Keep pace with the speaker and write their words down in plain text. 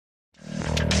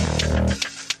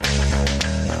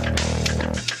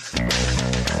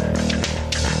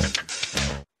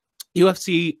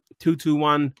UFC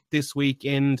 221 this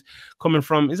weekend, coming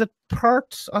from, is it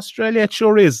Perth, Australia? It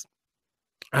sure is.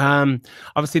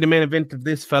 Obviously the main event of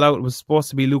this fell out. It was supposed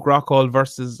to be Luke Rockhold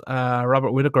versus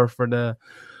Robert Whittaker for the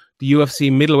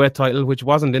UFC middleweight title, which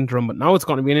wasn't interim, but now it's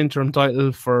going to be an interim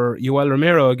title for Yoel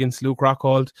Romero against Luke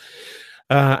Rockhold.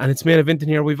 And it's main event in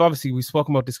here. We spoke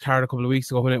about this card a couple of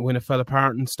weeks ago when it fell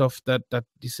apart and stuff, that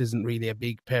this isn't really a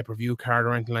big pay-per-view card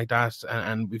or anything like that.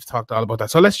 And we've talked all about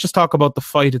that. So let's just talk about the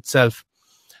fight itself.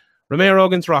 Romero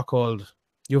against Rockhold.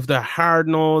 You have the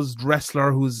hard-nosed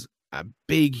wrestler who's a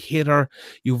big hitter.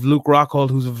 You have Luke Rockhold,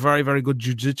 who's a very, very good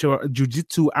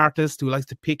jiu-jitsu artist who likes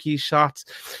to pick his shots,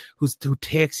 who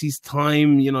takes his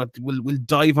time, will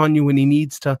dive on you when he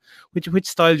needs to. Which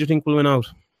style do you think will win out?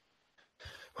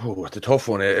 Oh, it's a tough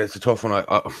one. It's a tough one.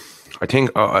 I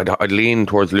think I'd lean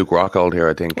towards Luke Rockhold here.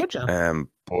 I think.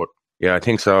 But yeah, I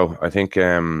think so. I think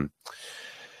it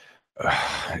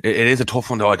is a tough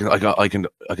one though. I can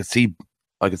see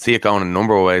it going in a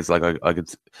number of ways. Like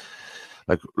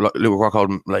Luke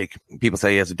Rockhold, like people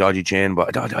say he has a dodgy chin,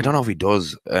 but I don't know if he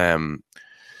does.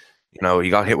 He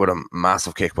got hit with a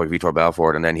massive kick by Vitor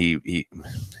Belfort, and then he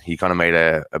kind of made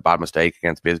a bad mistake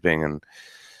against Bisping, and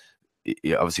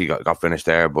he obviously got finished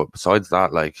there. But besides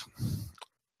that, like,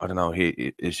 I don't know,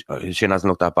 his chin hasn't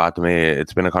looked that bad to me.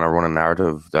 It's been a kind of running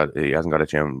narrative that he hasn't got a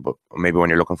chin, but maybe when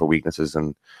you're looking for weaknesses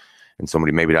and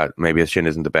somebody, maybe his chin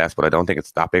isn't the best, but I don't think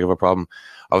it's that big of a problem.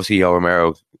 Obviously, Yoel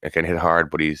Romero can hit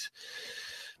hard, but he's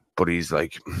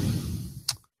like,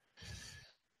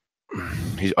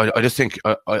 I just think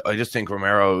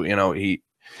Romero, he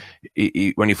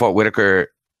when he fought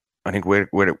Whittaker, I think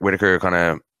Whittaker kind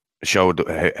of showed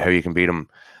how you can beat him.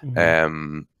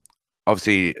 Mm-hmm.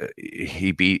 Obviously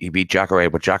he beat Jacare,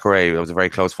 but Jacare, it was a very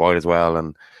close fight as well,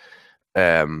 and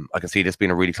I can see this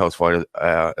being a really close fight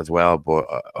as well. But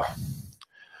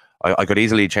I could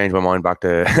easily change my mind back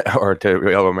to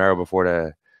Yoel Romero before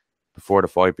the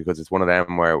fight, because it's one of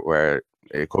them where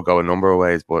it could go a number of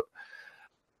ways. But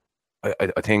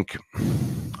I think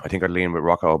I'd lean with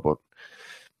Rockhold, but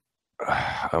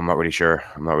I'm not really sure.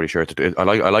 I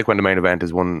like when the main event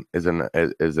is an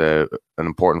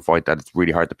important fight that it's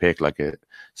really hard to pick. Like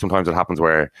sometimes it happens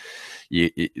where you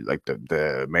like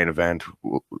the main event,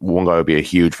 one guy will be a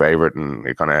huge favorite and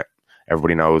it kind of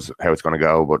everybody knows how it's going to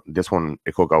go. But this one,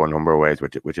 it could go a number of ways,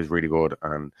 which is really good.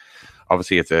 And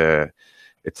obviously it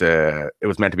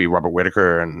was meant to be Robert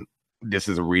Whittaker, and this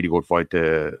is a really good fight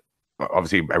to.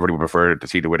 Obviously, everybody would prefer to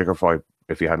see the Whittaker fight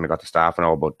if he hadn't got the staff and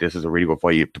all, but this is a really good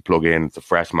fight you have to plug in. It's a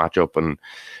fresh matchup, and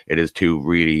it is two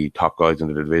really top guys in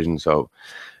the division. So,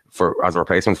 as a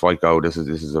replacement fight go, this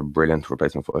is a brilliant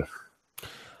replacement fight.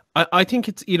 I think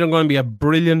it's either going to be a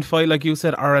brilliant fight, like you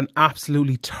said, or an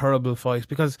absolutely terrible fight,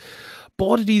 because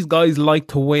both of these guys like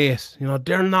to wait.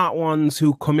 They're not ones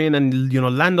who come in and,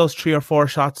 land those 3 or 4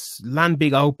 shots, land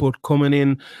big output coming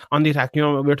in on the attack. We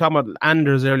were talking about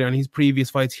Anders earlier in his previous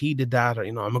fights. He did that, or,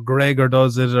 McGregor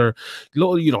does it, or,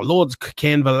 loads,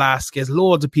 Cain Velasquez,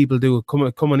 loads of people do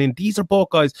it coming in. These are both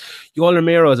guys. Yoel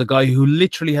Romero is a guy who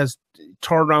literally has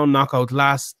third round knockout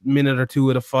last minute or two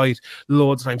of the fight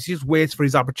loads of times. He just waits for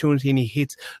his opportunity and he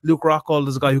hits. Luke Rockhold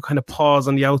is a guy who kind of paws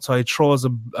on the outside, throws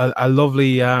a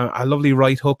lovely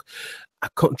right hook,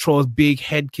 throws big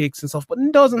head kicks and stuff, but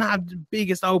doesn't have the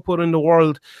biggest output in the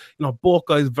world. Both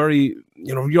guys very,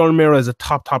 Yoel Romero is a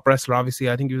top wrestler. Obviously,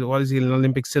 I think he was an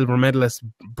Olympic silver medalist,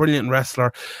 brilliant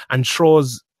wrestler, and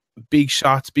throws big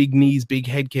shots, big knees, big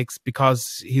head kicks,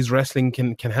 because his wrestling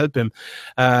can help him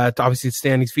to obviously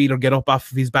stay on his feet or get up off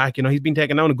of his back. He's been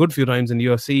taken down a good few times in the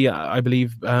UFC, I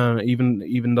believe,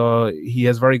 even though he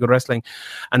has very good wrestling.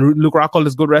 And Luke Rockhold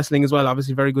is good wrestling as well,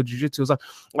 obviously very good jiu-jitsu as well.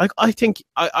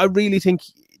 I really think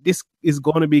this is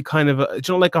going to be kind of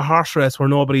like a horse race where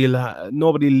nobody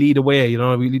lead away.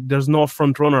 There's no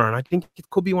front runner, and I think it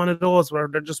could be one of those where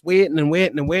they're just waiting,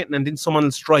 and then someone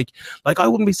will strike. Like, I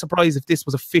wouldn't be surprised if this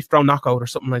was a 5th round knockout or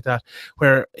something like that,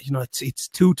 where it's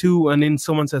 2-2, and then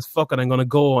someone says fuck it, I'm gonna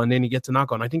go, and then he gets a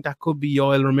knockout. And I think that could be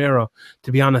Yoel Romero,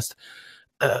 to be honest.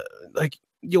 Like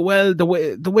Yoel,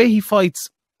 the way he fights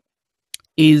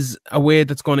is a way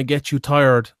that's going to get you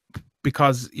tired,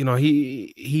 because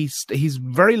he's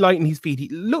very light in his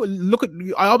feet.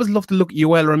 I always love to look at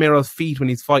Yoel Romero's feet when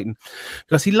he's fighting,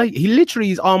 because he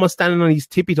literally is almost standing on his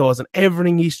tippy toes, and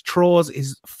everything he throws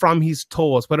is from his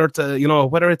toes. Whether it's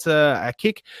a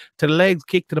kick to the legs,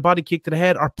 kick to the body, kick to the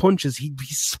head, or punches, he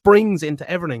springs into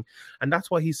everything, and that's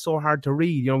why he's so hard to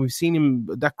read. We've seen him.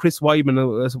 That Chris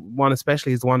Weidman one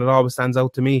especially is the one that always stands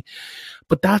out to me.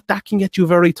 But that can get you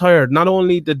very tired. Not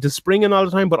only the springing all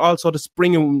the time, but also the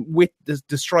springing with hit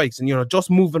the strikes, and just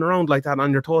moving around like that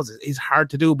on your toes is hard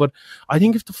to do. But I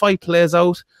think if the fight plays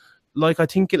out like I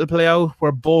think it'll play out,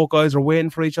 where both guys are waiting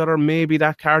for each other, maybe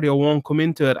that cardio won't come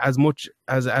into it as much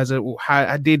as it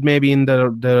did maybe in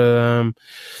the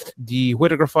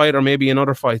Whittaker fight, or maybe in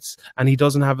other fights. And he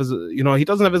doesn't have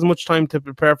as much time to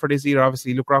prepare for this either.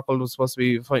 Obviously, Luke Rockhold was supposed to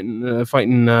be fighting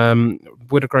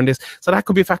Whittaker in this, so that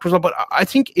could be a factor as well. But I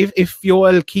think if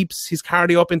Yoel keeps his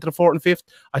cardio up into the 4th and 5th,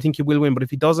 I think he will win. But if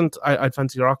he doesn't, I'd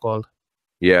fancy Rockhold.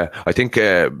 Yeah, I think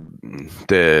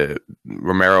the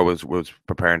Romero was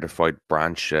preparing to fight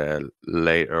Branch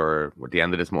late or at the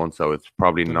end of this month, so it's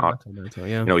probably not.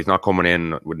 He's not coming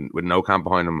in with no camp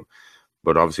behind him.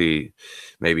 But obviously,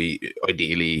 maybe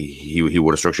ideally he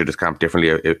would have structured his camp differently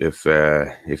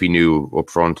if he knew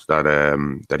up front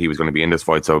that he was going to be in this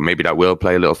fight. So maybe that will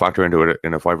play a little factor into it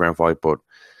in a 5-round fight. But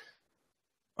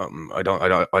I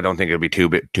don't think it'll be too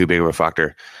big of a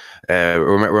factor.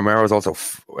 Romero is also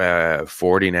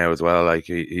 40 now as well. Like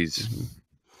he's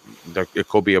it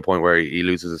could be a point where he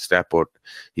loses a step, but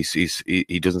he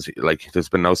doesn't see, like, there's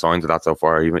been no signs of that so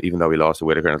far. Even though he lost to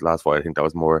Whittaker in his last fight, I think that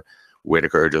was more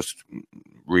Whittaker just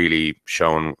really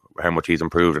showing how much he's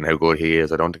improved and how good he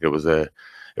is. I don't think it was a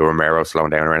Romero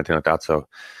slowing down or anything like that. So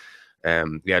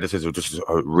this is just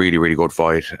a really, really good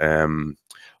fight.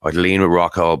 I'd lean with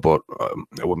Rockhold, but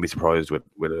I wouldn't be surprised with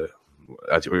a,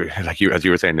 as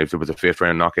you were saying, if it was a 5th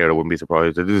round knockout, I wouldn't be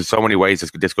surprised. There's so many ways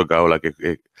this could go. Like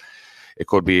it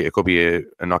could be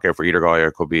a knockout for either guy, or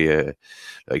it could be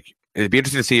it'd be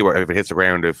interesting to see if it hits the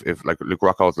ground. If like Luke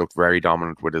Rockhold's looked very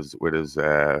dominant with his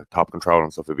top control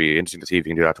and stuff, it'd be interesting to see if he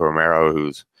can do that to Romero,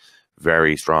 who's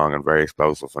very strong and very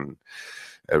explosive and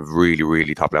a really,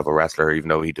 really top level wrestler, even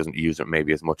though he doesn't use it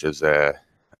maybe as much as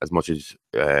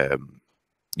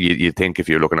you think. If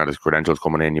you're looking at his credentials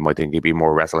coming in, you might think he'd be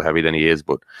more wrestle heavy than he is,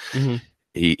 but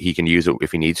he can use it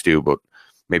if he needs to. But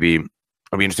maybe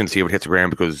it'll be interesting to see if it hits the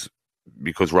ground, because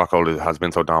Rockhold has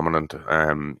been so dominant.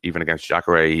 Even against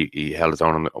Jacare, he held his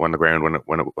own on the ground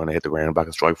when it hit the ground back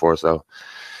in Strikeforce. So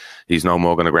he's no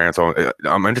mug on the ground. So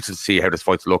I'm interested to see how this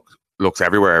fight looks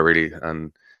everywhere, really.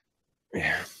 And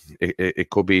it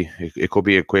could be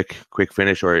a quick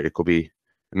finish, or it could be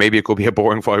a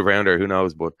boring 5-rounder. Who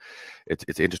knows? But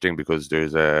it's interesting because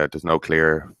there's no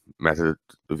clear method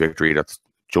of victory that's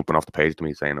jumping off the page to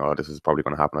me saying, oh, this is probably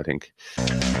going to happen, I think.